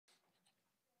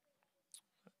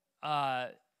Uh,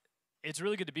 it's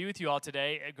really good to be with you all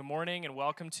today. Good morning and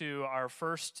welcome to our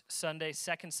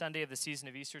second Sunday of the season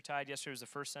of Eastertide. Yesterday was the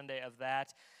first Sunday of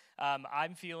that.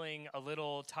 I'm feeling a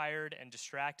little tired and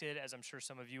distracted, as I'm sure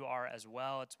some of you are as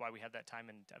well. It's why we have that time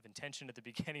of intention at the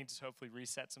beginning to hopefully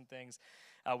reset some things.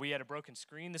 We had a broken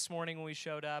screen this morning when we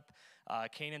showed up.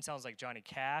 Kanan sounds like Johnny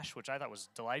Cash, which I thought was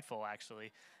delightful,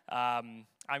 actually. I'm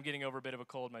getting over a bit of a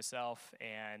cold myself,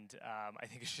 and I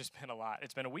think it's just been a lot.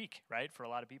 It's been a week, right, for a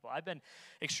lot of people. I've been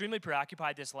extremely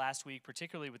preoccupied this last week,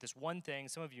 particularly with this one thing.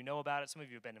 Some of you know about it. Some of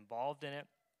you have been involved in it.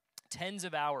 Tens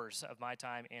of hours of my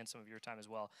time and some of your time as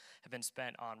well have been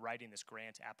spent on writing this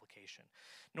grant application.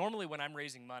 Normally when I'm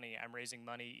raising money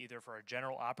either for our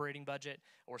general operating budget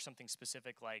or something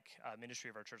specific like ministry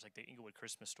of our church, like the Inglewood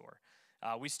Christmas Store.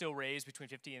 We still raise between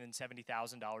 $50,000 and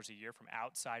 $70,000 a year from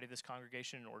outside of this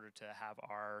congregation in order to have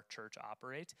our church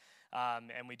operate.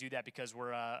 And we do that because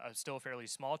we're still a fairly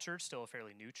small church, still a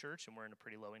fairly new church, and we're in a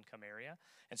pretty low-income area.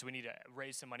 And so we need to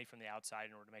raise some money from the outside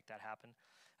in order to make that happen.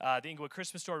 The Inglewood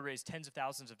Christmas Store raised tens of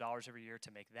thousands of dollars every year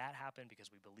to make that happen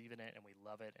because we believe in it and we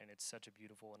love it, and it's such a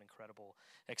beautiful and incredible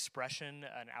expression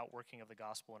and outworking of the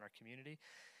gospel in our community.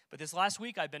 But this last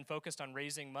week, I've been focused on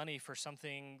raising money for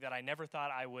something that I never thought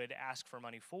I would ask for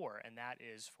money for, and that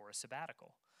is for a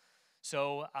sabbatical.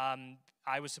 So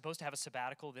I was supposed to have a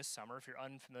sabbatical this summer. If you're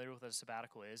unfamiliar with what a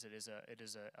sabbatical is, it is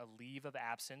a leave of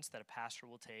absence that a pastor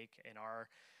will take. In our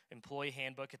employee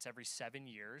handbook, it's every 7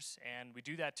 years, and we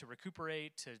do that to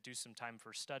recuperate, to do some time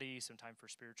for study, some time for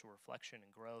spiritual reflection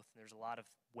and growth. And there's a lot of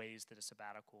ways that a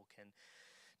sabbatical can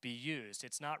be used.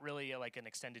 It's not really like an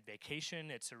extended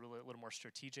vacation. It's a little more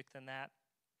strategic than that.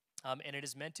 And it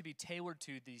is meant to be tailored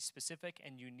to the specific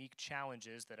and unique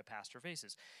challenges that a pastor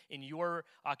faces. In your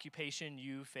occupation,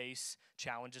 you face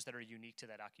challenges that are unique to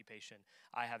that occupation.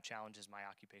 I have challenges in my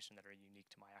occupation that are unique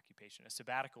to my occupation. A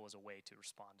sabbatical is a way to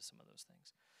respond to some of those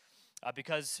things.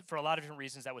 Because for a lot of different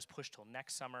reasons, that was pushed till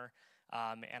next summer.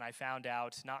 And I found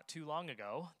out not too long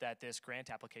ago that this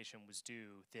grant application was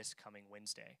due this coming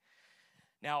Wednesday.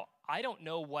 Now, I don't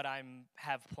know what I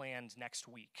have planned next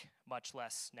week, much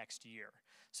less next year.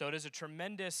 So it is a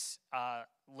tremendous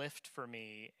lift for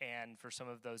me and for some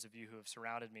of those of you who have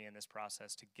surrounded me in this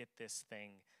process to get this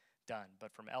thing done.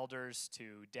 But from elders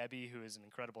to Debbie, who is an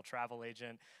incredible travel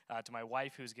agent, to my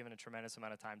wife, who's given a tremendous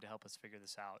amount of time to help us figure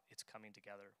this out, it's coming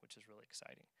together, which is really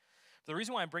exciting. The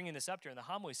reason why I'm bringing this up during the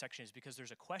homily section is because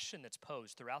there's a question that's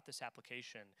posed throughout this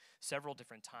application several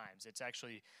different times. It's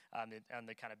actually on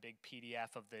the kind of big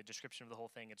PDF of the description of the whole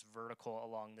thing. It's vertical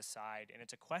along the side, and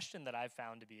it's a question that I've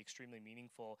found to be extremely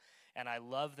meaningful, and I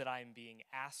love that I'm being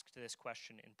asked this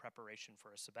question in preparation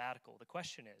for a sabbatical. The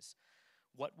question is,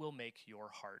 what will make your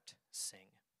heart sing?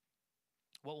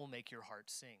 What will make your heart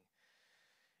sing?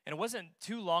 And it wasn't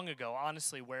too long ago,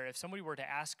 honestly, where if somebody were to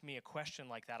ask me a question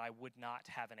like that, I would not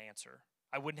have an answer.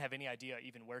 I wouldn't have any idea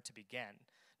even where to begin.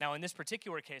 Now, in this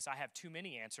particular case, I have too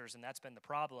many answers, and that's been the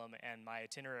problem, and my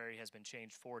itinerary has been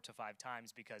changed 4 to 5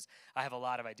 times because I have a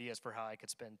lot of ideas for how I could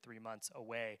spend 3 months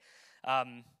away,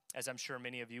 as I'm sure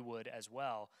many of you would as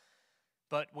well.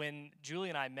 But when Julie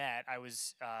and I met, I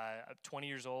was 20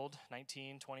 years old,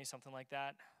 19, 20, something like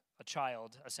that, a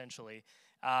child, essentially.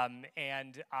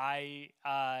 And I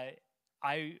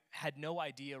had no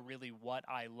idea really what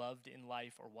I loved in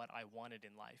life or what I wanted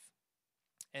in life.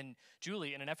 And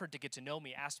Julie, in an effort to get to know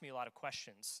me, asked me a lot of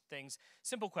questions,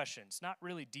 simple questions, not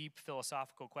really deep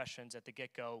philosophical questions at the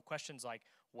get-go, questions like,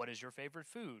 what is your favorite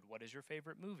food? What is your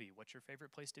favorite movie? What's your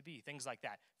favorite place to be? Things like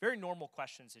that. Very normal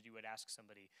questions that you would ask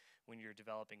somebody when you're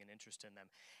developing an interest in them.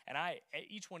 And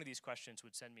each one of these questions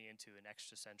would send me into an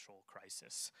existential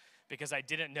crisis because I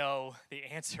didn't know the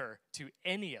answer to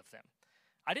any of them.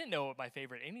 I didn't know what my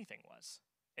favorite anything was.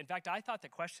 In fact, I thought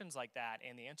that questions like that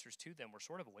and the answers to them were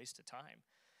sort of a waste of time.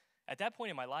 At that point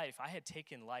in my life, I had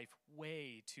taken life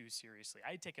way too seriously.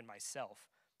 I had taken myself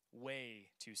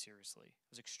way too seriously. I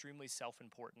was extremely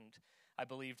self-important. I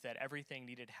believed that everything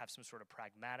needed to have some sort of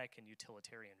pragmatic and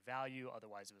utilitarian value,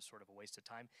 otherwise it was sort of a waste of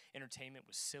time. Entertainment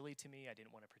was silly to me. I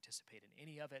didn't want to participate in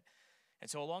any of it. And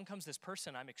so along comes this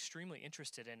person I'm extremely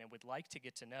interested in and would like to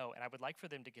get to know, and I would like for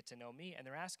them to get to know me, and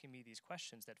they're asking me these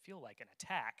questions that feel like an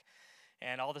attack.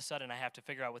 And all of a sudden, I have to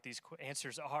figure out what these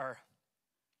answers are.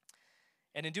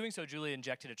 And in doing so, Julie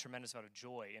injected a tremendous amount of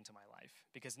joy into my life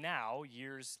because now,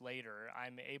 years later,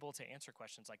 I'm able to answer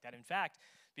questions like that. In fact,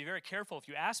 be very careful if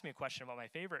you ask me a question about my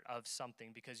favorite of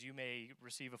something because you may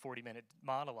receive a 40-minute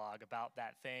monologue about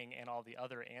that thing and all the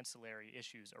other ancillary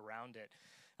issues around it,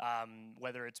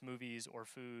 whether it's movies or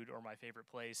food or my favorite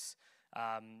place.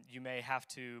 You may have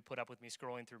to put up with me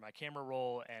scrolling through my camera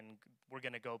roll, and we're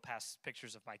going to go past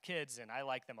pictures of my kids, and I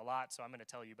like them a lot, so I'm going to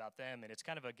tell you about them. And it's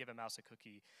kind of a give a mouse a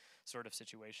cookie sort of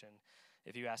situation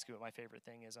if you ask me what my favorite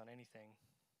thing is on anything.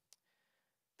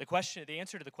 The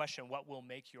answer to the question, what will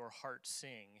make your heart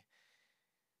sing?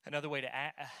 Another way to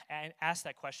ask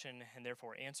that question and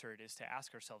therefore answer it is to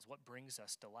ask ourselves, what brings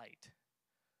us delight?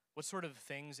 What sort of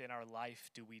things in our life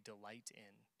do we delight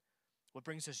in? What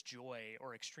brings us joy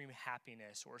or extreme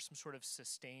happiness or some sort of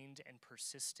sustained and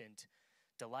persistent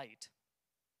delight?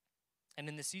 And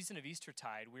in the season of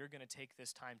Eastertide, we're going to take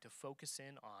this time to focus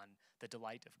in on the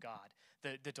delight of God,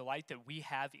 the delight that we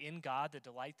have in God, the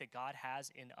delight that God has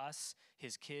in us,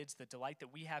 his kids, the delight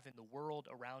that we have in the world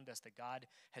around us that God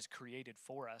has created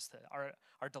for us,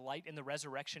 our delight in the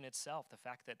resurrection itself, the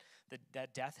fact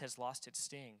that death has lost its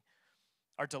sting,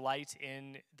 our delight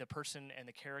in the person and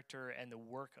the character and the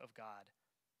work of God.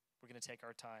 We're going to take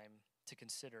our time to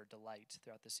consider delight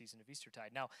throughout the season of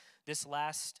Eastertide. Now, this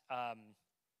last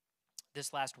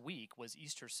week was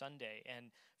Easter Sunday,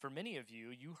 and for many of you,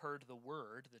 you heard the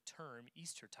term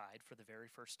Eastertide for the very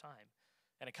first time.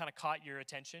 And it kind of caught your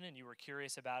attention, and you were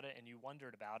curious about it, and you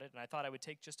wondered about it. And I thought I would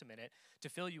take just a minute to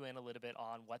fill you in a little bit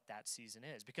on what that season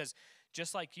is. Because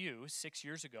just like you, 6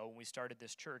 years ago when we started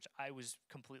this church, I was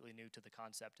completely new to the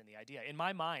concept and the idea. In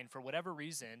my mind, for whatever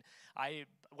reason,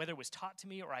 whether it was taught to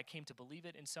me or I came to believe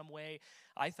it in some way,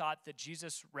 I thought that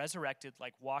Jesus resurrected,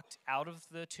 walked out of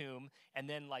the tomb, and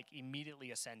then immediately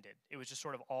ascended. It was just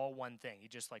sort of all one thing. He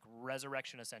just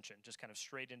resurrection, ascension, just kind of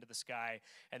straight into the sky,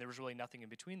 and there was really nothing in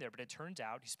between there. But it turns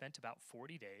out he spent about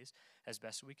 40 days, as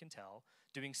best we can tell,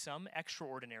 doing some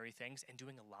extraordinary things and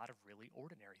doing a lot of really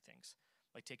ordinary things,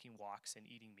 like taking walks and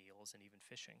eating meals and even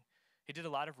fishing. He did a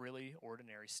lot of really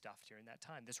ordinary stuff during that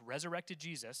time. This resurrected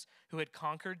Jesus, who had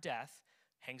conquered death,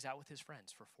 hangs out with his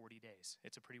friends for 40 days.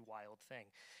 It's a pretty wild thing.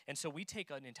 And so we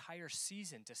take an entire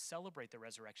season to celebrate the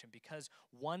resurrection because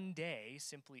one day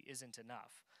simply isn't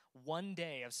enough. One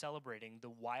day of celebrating the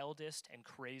wildest and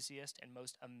craziest and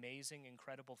most amazing,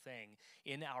 incredible thing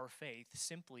in our faith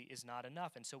simply is not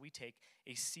enough. And so we take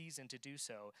a season to do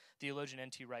so. Theologian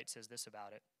N.T. Wright says this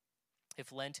about it.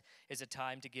 If Lent is a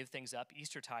time to give things up,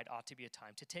 Eastertide ought to be a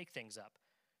time to take things up.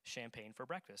 Champagne for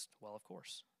breakfast. Well, of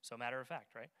course. So matter of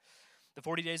fact, right? The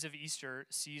 40 days of Easter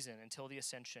season until the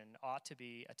Ascension ought to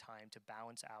be a time to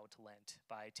balance out Lent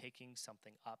by taking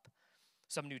something up,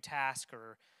 some new task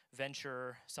or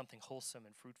venture, something wholesome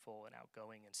and fruitful and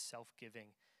outgoing and self-giving.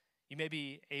 You may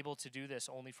be able to do this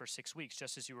only for 6 weeks,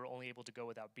 just as you were only able to go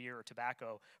without beer or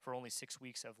tobacco for only 6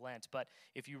 weeks of Lent. But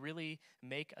if you really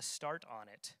make a start on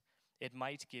it, it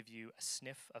might give you a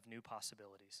sniff of new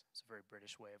possibilities. It's a very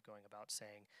British way of going about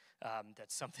saying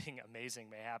that something amazing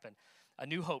may happen.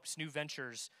 New hopes, new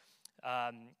ventures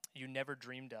you never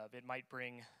dreamed of. It might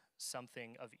bring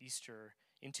something of Easter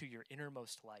into your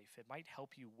innermost life. It might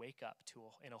help you wake up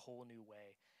in a whole new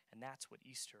way. And that's what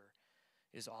Easter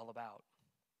is all about.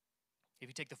 If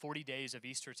you take the 40 days of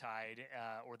Eastertide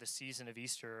or the season of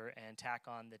Easter and tack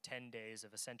on the 10 days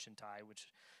of Ascensiontide, which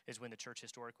is when the church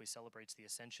historically celebrates the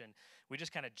Ascension, we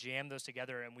just kind of jam those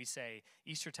together and we say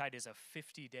Eastertide is a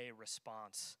 50-day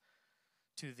response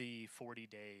to the 40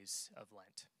 days of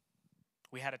Lent.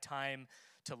 We had a time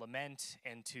to lament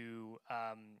and to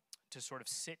sort of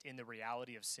sit in the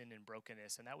reality of sin and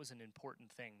brokenness, and that was an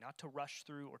important thing, not to rush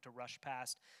through or to rush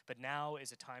past, but now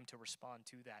is a time to respond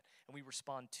to that, and we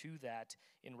respond to that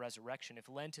in resurrection. If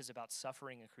Lent is about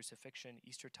suffering and crucifixion,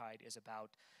 Eastertide is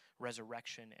about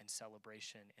resurrection and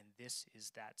celebration, and this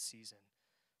is that season.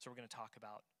 So we're going to talk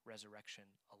about resurrection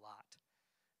a lot,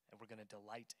 and we're going to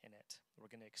delight in it. We're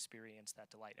going to experience that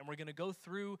delight, and we're going to go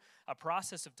through a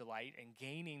process of delight and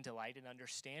gaining delight and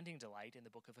understanding delight in the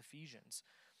book of Ephesians.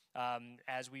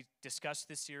 As we discussed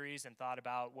this series and thought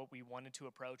about what we wanted to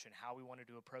approach and how we wanted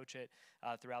to approach it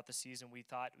throughout the season, we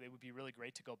thought it would be really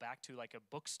great to go back to like a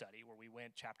book study where we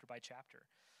went chapter by chapter.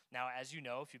 Now, as you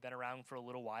know, if you've been around for a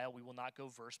little while, we will not go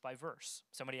verse by verse.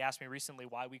 Somebody asked me recently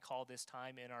why we call this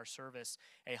time in our service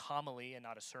a homily and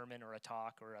not a sermon or a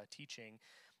talk or a teaching.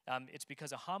 It's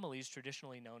because a homily is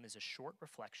traditionally known as a short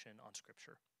reflection on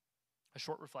Scripture. A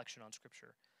short reflection on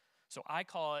Scripture. So I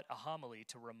call it a homily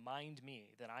to remind me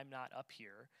that I'm not up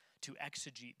here to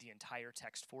exegete the entire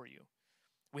text for you.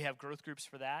 We have growth groups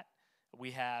for that.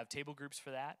 We have table groups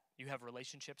for that. You have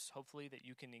relationships, hopefully, that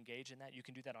you can engage in that. You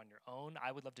can do that on your own.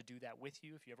 I would love to do that with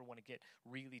you if you ever want to get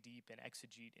really deep and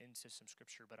exegete into some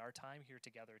Scripture. But our time here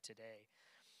together today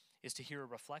is to hear a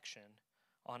reflection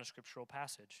on a scriptural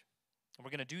passage. And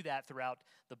we're going to do that throughout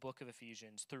the book of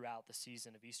Ephesians, throughout the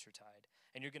season of Eastertide.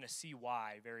 And you're going to see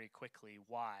why, very quickly,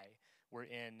 why we're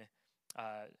in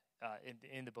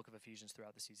in the book of Ephesians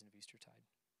throughout the season of Eastertide.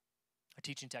 Our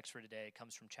teaching text for today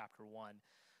comes from chapter 1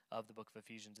 of the book of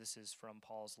Ephesians. This is from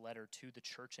Paul's letter to the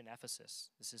church in Ephesus.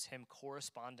 This is him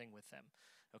corresponding with them.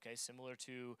 Okay, similar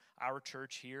to our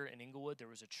church here in Inglewood, there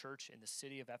was a church in the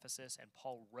city of Ephesus, and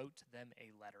Paul wrote them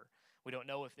a letter. We don't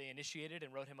know if they initiated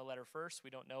and wrote him a letter first. We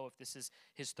don't know if this is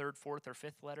his third, fourth, or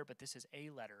fifth letter, but this is a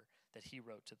letter that he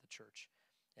wrote to the church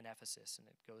in Ephesus, and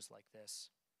it goes like this.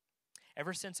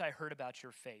 Ever since I heard about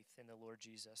your faith in the Lord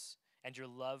Jesus and your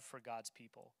love for God's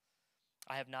people,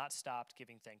 I have not stopped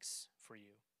giving thanks for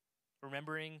you.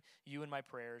 Remembering you in my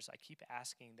prayers, I keep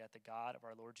asking that the God of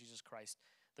our Lord Jesus Christ,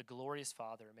 the glorious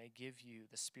Father, may give you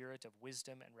the spirit of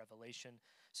wisdom and revelation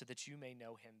so that you may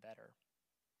know him better.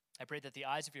 I pray that the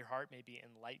eyes of your heart may be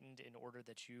enlightened in order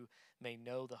that you may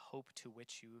know the hope to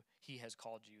which he has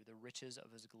called you, the riches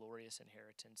of his glorious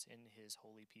inheritance in his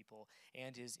holy people,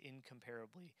 and his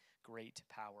incomparably great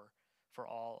power for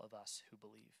all of us who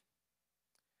believe.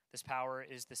 This power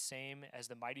is the same as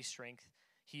the mighty strength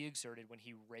he exerted when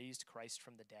he raised Christ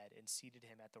from the dead and seated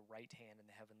him at the right hand in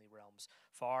the heavenly realms,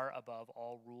 far above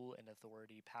all rule and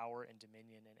authority, power and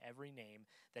dominion, and every name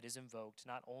that is invoked,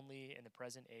 not only in the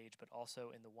present age, but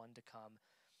also in the one to come.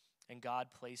 And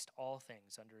God placed all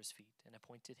things under his feet and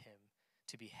appointed him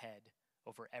to be head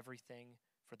over everything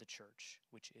for the church,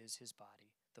 which is his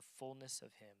body, the fullness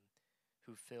of him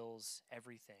who fills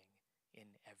everything in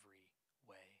every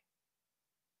way.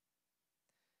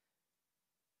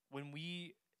 When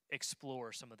we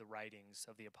explore some of the writings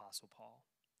of the Apostle Paul,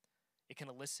 it can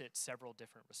elicit several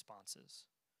different responses.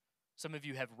 Some of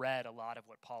you have read a lot of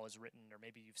what Paul has written, or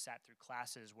maybe you've sat through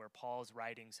classes where Paul's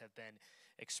writings have been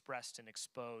expressed and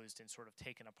exposed and sort of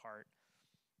taken apart.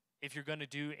 If you're going to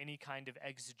do any kind of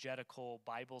exegetical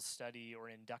Bible study or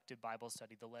inductive Bible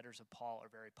study, the letters of Paul are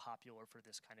very popular for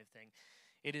this kind of thing.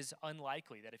 It is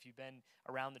unlikely that if you've been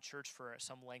around the church for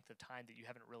some length of time that you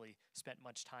haven't really spent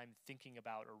much time thinking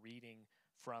about or reading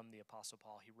from the Apostle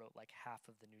Paul. He wrote like half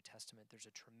of the New Testament. There's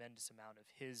a tremendous amount of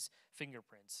his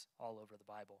fingerprints all over the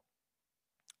Bible.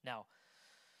 Now,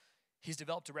 he's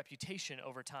developed a reputation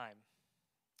over time,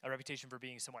 a reputation for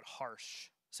being somewhat harsh,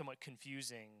 somewhat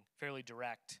confusing, fairly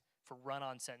direct, for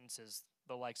run-on sentences,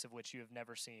 the likes of which you have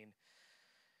never seen.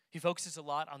 He focuses a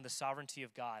lot on the sovereignty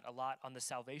of God, a lot on the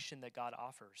salvation that God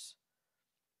offers.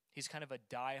 He's kind of a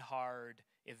die-hard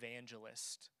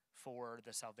evangelist for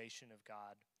the salvation of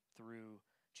God through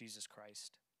Jesus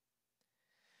Christ.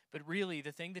 But really,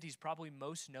 the thing that he's probably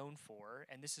most known for,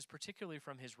 and this is particularly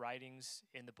from his writings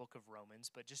in the book of Romans,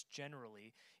 but just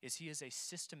generally, is he is a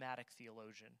systematic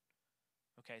theologian.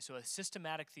 Okay, so a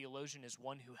systematic theologian is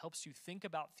one who helps you think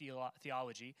about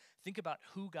theology, think about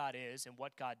who God is and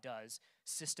what God does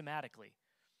systematically.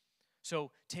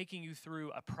 So taking you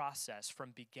through a process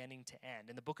from beginning to end.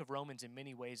 And the book of Romans in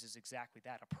many ways is exactly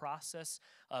that, a process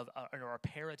of or a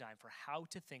paradigm for how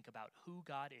to think about who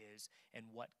God is and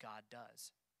what God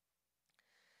does.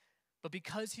 But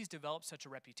because he's developed such a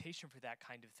reputation for that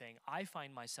kind of thing, I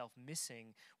find myself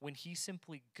missing when he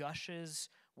simply gushes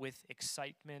with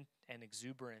excitement and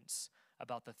exuberance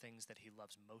about the things that he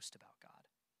loves most about God.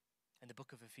 And the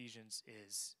book of Ephesians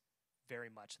is very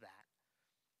much that.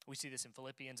 We see this in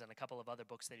Philippians and a couple of other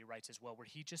books that he writes as well, where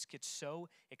he just gets so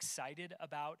excited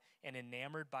about and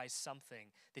enamored by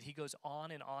something that he goes on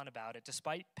and on about it.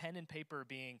 Despite pen and paper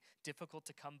being difficult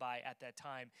to come by at that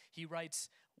time, he writes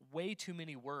way too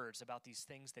many words about these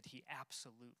things that he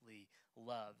absolutely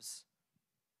loves.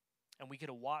 And we get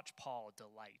to watch Paul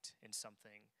delight in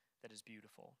something that is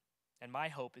beautiful. And my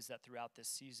hope is that throughout this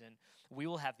season, we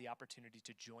will have the opportunity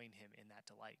to join him in that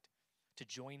delight, to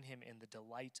join him in the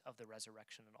delight of the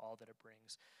resurrection and all that it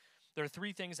brings. There are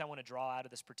three things I want to draw out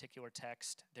of this particular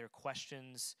text. There are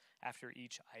questions after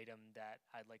each item that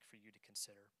I'd like for you to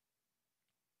consider.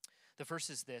 The first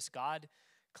is this: Paul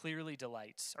clearly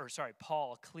delights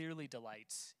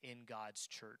in God's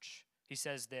church. He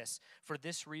says this: "For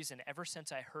this reason, ever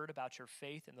since I heard about your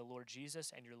faith in the Lord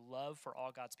Jesus and your love for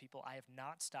all God's people, I have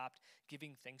not stopped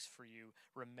giving thanks for you,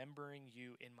 remembering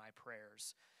you in my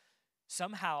prayers."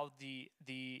 Somehow the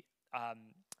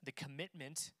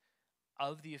commitment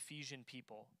of the Ephesian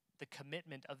people, the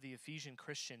commitment of the Ephesian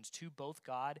Christians to both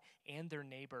God and their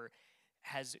neighbor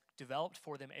has developed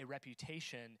for them a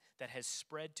reputation that has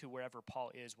spread to wherever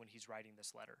Paul is when he's writing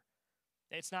this letter.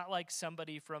 It's not like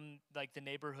somebody from like the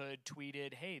neighborhood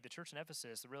tweeted, "Hey, the church in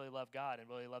Ephesus really love God and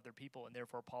really love their people," and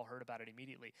therefore Paul heard about it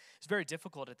immediately. It's very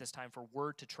difficult at this time for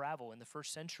word to travel. In the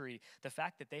first century, the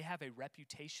fact that they have a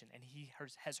reputation and he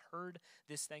has heard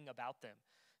this thing about them,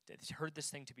 heard this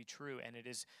thing to be true, and it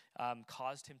has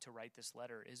caused him to write this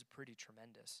letter is pretty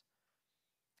tremendous.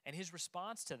 And his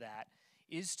response to that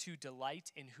is to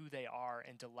delight in who they are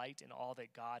and delight in all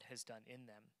that God has done in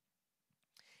them.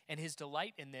 And his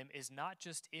delight in them is not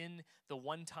just in the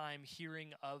one-time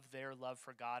hearing of their love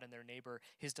for God and their neighbor.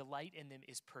 His delight in them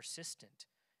is persistent.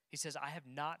 He says, I have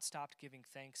not stopped giving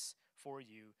thanks for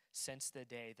you since the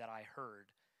day that I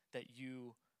heard that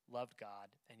you loved God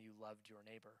and you loved your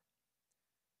neighbor.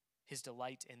 His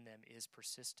delight in them is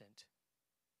persistent.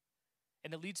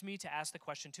 And it leads me to ask the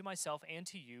question to myself and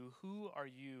to you, who are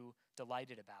you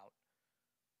delighted about?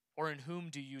 Or in whom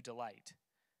do you delight?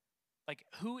 Like,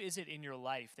 who is it in your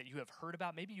life that you have heard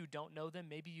about? Maybe you don't know them,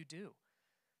 maybe you do.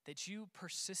 That you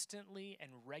persistently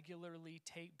and regularly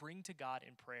bring to God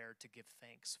in prayer to give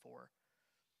thanks for.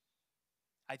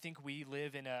 I think we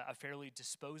live in a fairly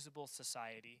disposable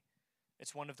society.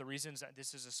 It's one of the reasons,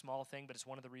 this is a small thing, but it's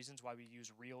one of the reasons why we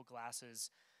use real glasses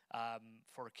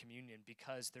for communion,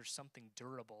 because there's something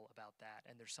durable about that,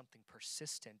 and there's something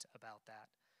persistent about that.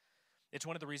 It's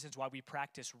one of the reasons why we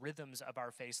practice rhythms of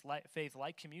our faith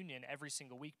like communion every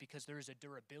single week, because there is a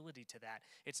durability to that.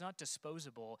 It's not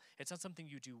disposable. It's not something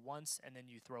you do once and then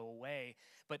you throw away.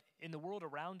 But in the world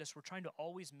around us, we're trying to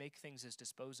always make things as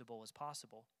disposable as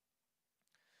possible.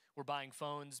 We're buying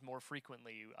phones more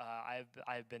frequently.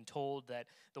 I've been told that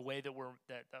the way that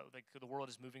the world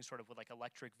is moving sort of with like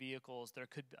electric vehicles,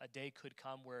 a day could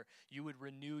come where you would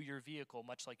renew your vehicle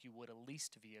much like you would a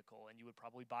leased vehicle, and you would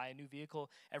probably buy a new vehicle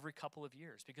every couple of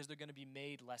years because they're going to be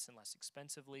made less and less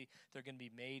expensively. They're going to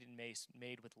be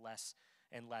made with less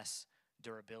and less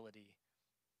durability.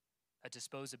 A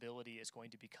disposability is going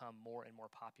to become more and more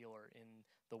popular in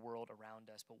the world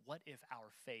around us. But what if our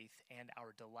faith and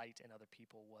our delight in other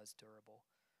people was durable?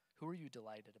 Who are you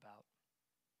delighted about?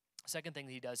 Second thing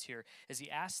that he does here is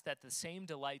he asks that the same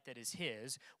delight that is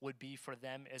his would be for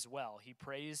them as well. He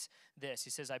prays this. He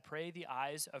says, I pray the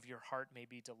eyes of your heart may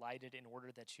be enlightened in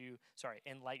order that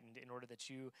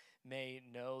you may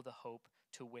know the hope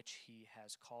to which he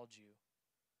has called you.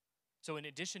 So in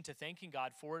addition to thanking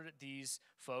God for these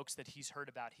folks that he's heard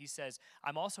about, he says,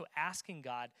 I'm also asking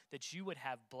God that you would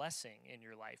have blessing in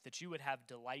your life, that you would have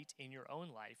delight in your own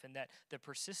life, and that the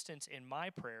persistence in my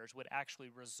prayers would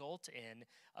actually result in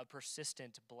a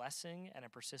persistent blessing and a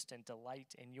persistent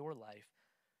delight in your life.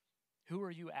 Who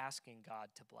are you asking God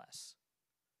to bless?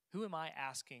 Who am I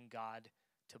asking God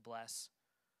to bless?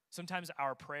 Sometimes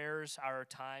our prayers, our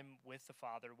time with the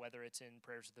Father, whether it's in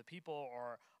prayers of the people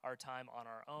or our time on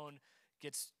our own,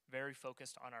 gets very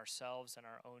focused on ourselves and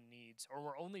our own needs. Or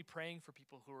we're only praying for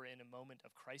people who are in a moment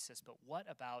of crisis. But what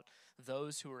about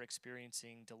those who are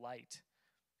experiencing delight?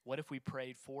 What if we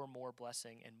prayed for more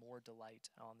blessing and more delight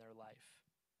on their life?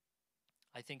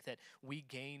 I think that we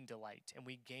gain delight and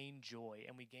we gain joy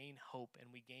and we gain hope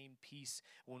and we gain peace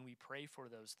when we pray for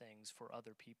those things for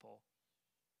other people.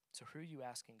 So who are you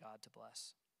asking God to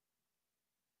bless?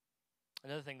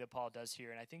 Another thing that Paul does here,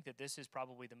 and I think that this is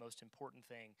probably the most important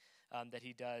thing that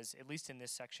he does, at least in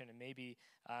this section and maybe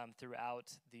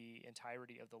throughout the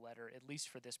entirety of the letter, at least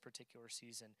for this particular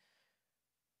season,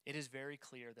 it is very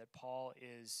clear that Paul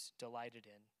is delighted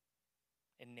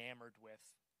in, enamored with,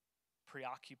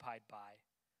 preoccupied by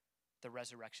the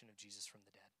resurrection of Jesus from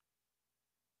the dead.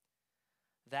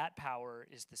 That power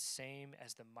is the same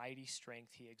as the mighty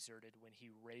strength he exerted when he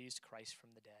raised Christ from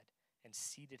the dead and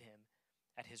seated him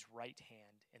at his right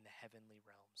hand in the heavenly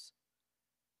realms.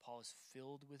 Paul is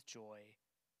filled with joy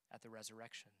at the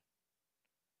resurrection.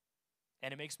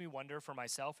 And it makes me wonder for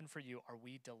myself and for you, are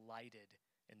we delighted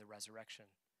in the resurrection?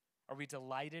 Are we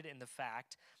delighted in the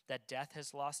fact that death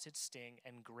has lost its sting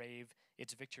and grave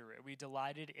its victory? Are we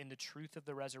delighted in the truth of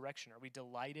the resurrection? Are we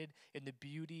delighted in the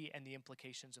beauty and the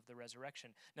implications of the resurrection?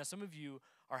 Now, some of you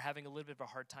are having a little bit of a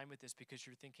hard time with this because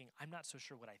you're thinking, I'm not so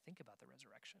sure what I think about the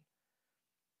resurrection.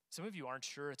 Some of you aren't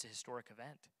sure it's a historic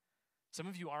event. Some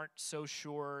of you aren't so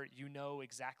sure you know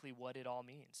exactly what it all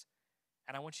means.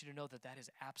 And I want you to know that that is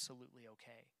absolutely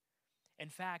okay. In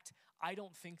fact, I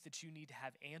don't think that you need to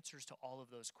have answers to all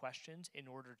of those questions in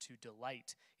order to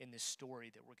delight in this story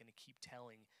that we're going to keep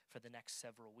telling for the next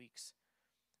several weeks.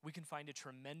 We can find a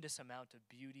tremendous amount of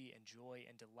beauty and joy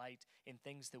and delight in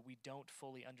things that we don't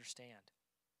fully understand.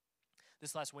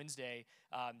 This last Wednesday,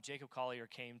 Jacob Collier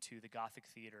came to the Gothic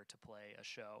Theater to play a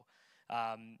show.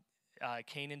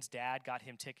 Kanan's dad got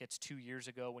him tickets 2 years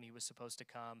ago when he was supposed to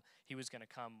come. He was going to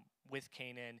come with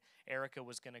Kanan. Erica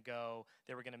was going to go.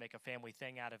 They were going to make a family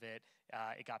thing out of it.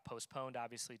 It got postponed,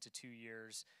 obviously, to 2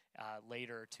 years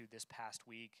later to this past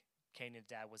week. Kanan's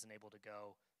dad wasn't able to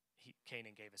go.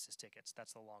 Kanan gave us his tickets.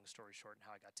 That's the long story short and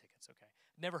how I got tickets, okay?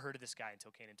 Never heard of this guy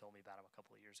until Kanan told me about him a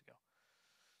couple of years ago.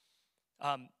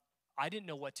 I didn't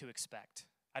know what to expect.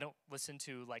 I don't listen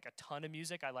to like a ton of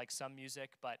music. I like some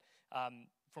music, but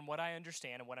from what I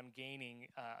understand and what I'm gaining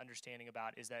understanding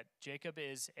about is that Jacob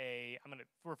is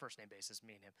we're first name basis,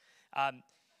 me and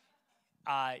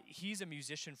him. He's a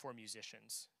musician for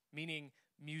musicians, meaning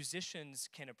musicians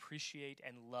can appreciate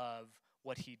and love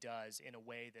what he does in a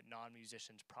way that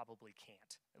non-musicians probably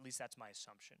can't. At least that's my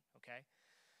assumption, okay?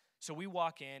 So we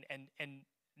walk in, and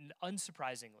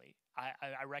unsurprisingly,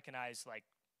 I recognize, like,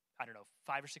 I don't know,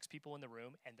 5 or 6 people in the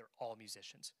room, and they're all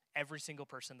musicians. Every single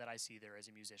person that I see there is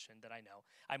a musician that I know.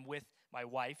 I'm with my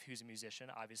wife, who's a musician,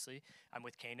 obviously. I'm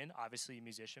with Kanan, obviously a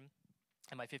musician.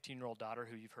 And my 15-year-old daughter,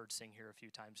 who you've heard sing here a few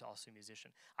times, also a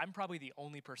musician. I'm probably the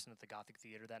only person at the Gothic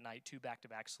Theater that night, 2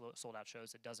 back-to-back sold-out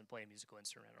shows, that doesn't play a musical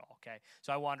instrument at all, okay?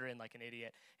 So I wander in like an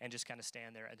idiot and just kind of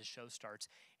stand there, and the show starts.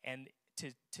 And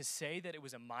to say that it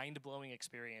was a mind-blowing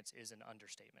experience is an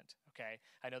understatement, okay?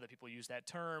 I know that people use that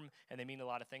term, and they mean a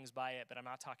lot of things by it, but I'm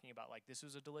not talking about like, this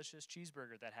was a delicious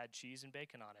cheeseburger that had cheese and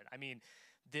bacon on it. I mean,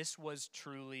 this was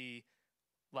truly,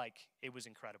 like, it was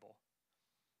incredible.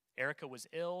 Erica was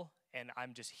ill, and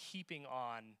I'm just heaping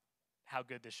on how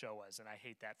good this show was, and I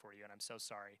hate that for you, and I'm so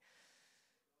sorry.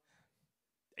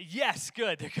 Yes,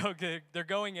 good. They're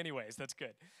going anyways. That's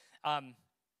good.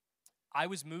 I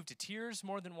was moved to tears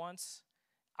more than once.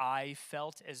 I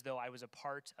felt as though I was a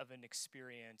part of an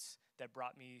experience that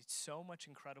brought me so much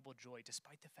incredible joy,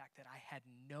 despite the fact that I had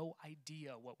no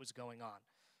idea what was going on.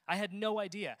 I had no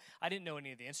idea. I didn't know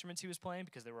any of the instruments he was playing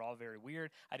because they were all very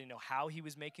weird. I didn't know how he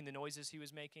was making the noises he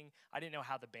was making. I didn't know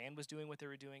how the band was doing what they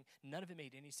were doing. None of it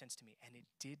made any sense to me, and it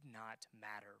did not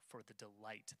matter for the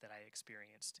delight that I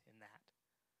experienced in that.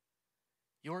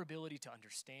 Your ability to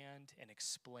understand and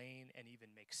explain and even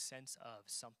make sense of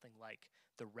something like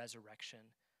the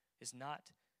resurrection is not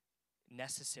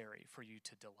necessary for you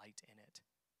to delight in it.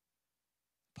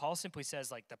 Paul simply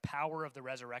says, like, the power of the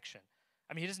resurrection.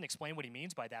 I mean, he doesn't explain what he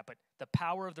means by that, but the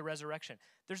power of the resurrection.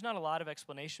 There's not a lot of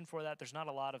explanation for that. There's not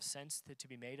a lot of sense to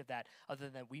be made of that, other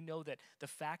than we know that the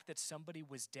fact that somebody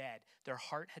was dead, their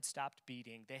heart had stopped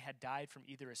beating, they had died from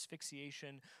either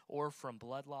asphyxiation or from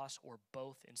blood loss or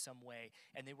both in some way,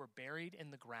 and they were buried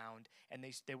in the ground, and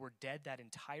they were dead that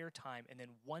entire time, and then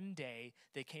one day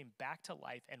they came back to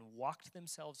life and walked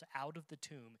themselves out of the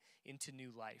tomb into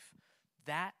new life.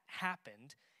 That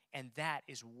happened, and that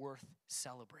is worth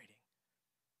celebrating.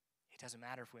 It doesn't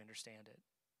matter if we understand it.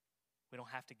 We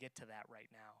don't have to get to that right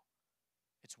now.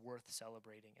 It's worth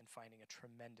celebrating and finding a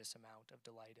tremendous amount of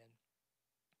delight in.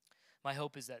 My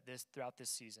hope is that throughout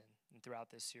this season and throughout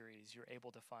this series, you're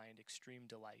able to find extreme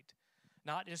delight,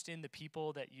 not just in the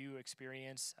people that you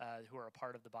experience who are a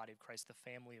part of the body of Christ,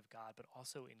 the family of God, but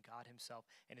also in God himself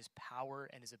and his power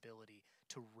and his ability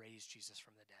to raise Jesus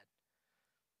from the dead.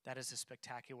 That is a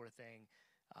spectacular thing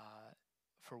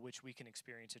for which we can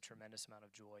experience a tremendous amount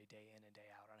of joy day in and day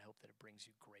out, and I hope that it brings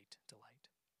you great delight.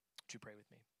 Would you pray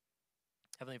with me?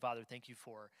 Heavenly Father, thank you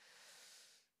for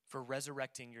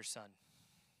resurrecting your Son,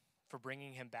 for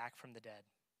bringing him back from the dead.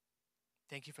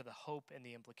 Thank you for the hope and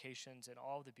the implications and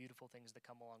all the beautiful things that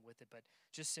come along with it, but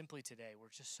just simply today, we're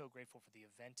just so grateful for the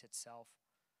event itself.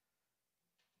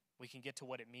 We can get to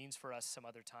what it means for us some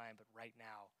other time, but right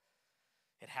now,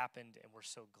 it happened, and we're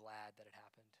so glad that it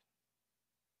happened.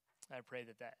 I pray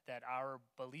that our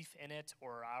belief in it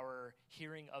or our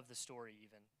hearing of the story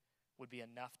even would be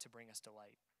enough to bring us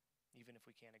delight, even if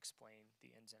we can't explain the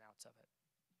ins and outs of it.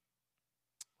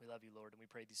 We love you, Lord, and we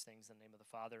pray these things in the name of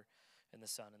the Father and the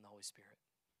Son and the Holy Spirit.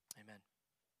 Amen.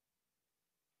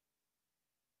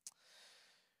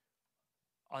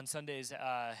 On Sundays,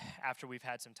 after we've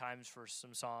had some times for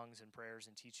some songs and prayers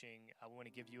and teaching, we want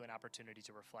to give you an opportunity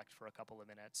to reflect for a couple of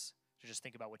minutes, to just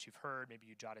think about what you've heard. Maybe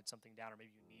you jotted something down, or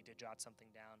maybe you need to jot something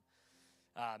down.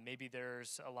 Maybe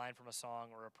there's a line from a song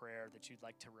or a prayer that you'd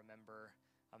like to remember,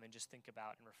 and just think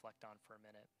about and reflect on for a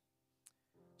minute.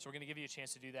 So we're going to give you a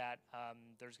chance to do that.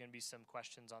 There's going to be some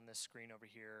questions on this screen over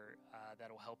here that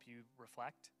will help you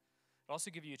reflect. It'll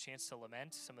also give you a chance to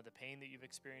lament some of the pain that you've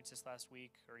experienced this last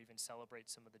week, or even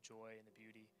celebrate some of the joy and the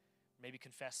beauty. Maybe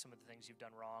confess some of the things you've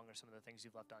done wrong or some of the things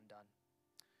you've left undone.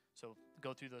 So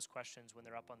go through those questions when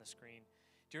they're up on the screen.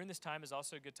 During this time is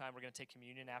also a good time. We're going to take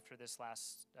communion after this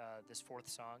fourth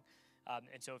song.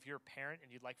 And so if you're a parent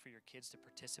and you'd like for your kids to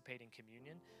participate in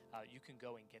communion, you can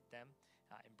go and get them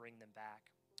and bring them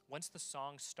back. Once the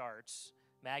song starts,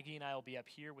 Maggie and I will be up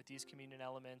here with these communion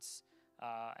elements.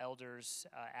 Elders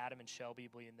Adam and Shelby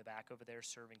will be in the back over there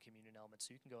serving communion elements.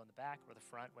 So you can go in the back or the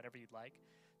front, whatever you'd like,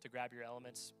 to grab your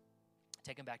elements,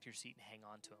 take them back to your seat and hang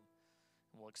on to them.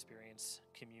 And we'll experience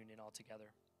communion all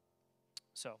together.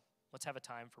 So let's have a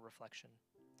time for reflection.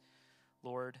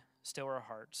 Lord, still our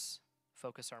hearts,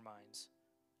 focus our minds.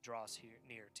 draws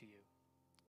near to you.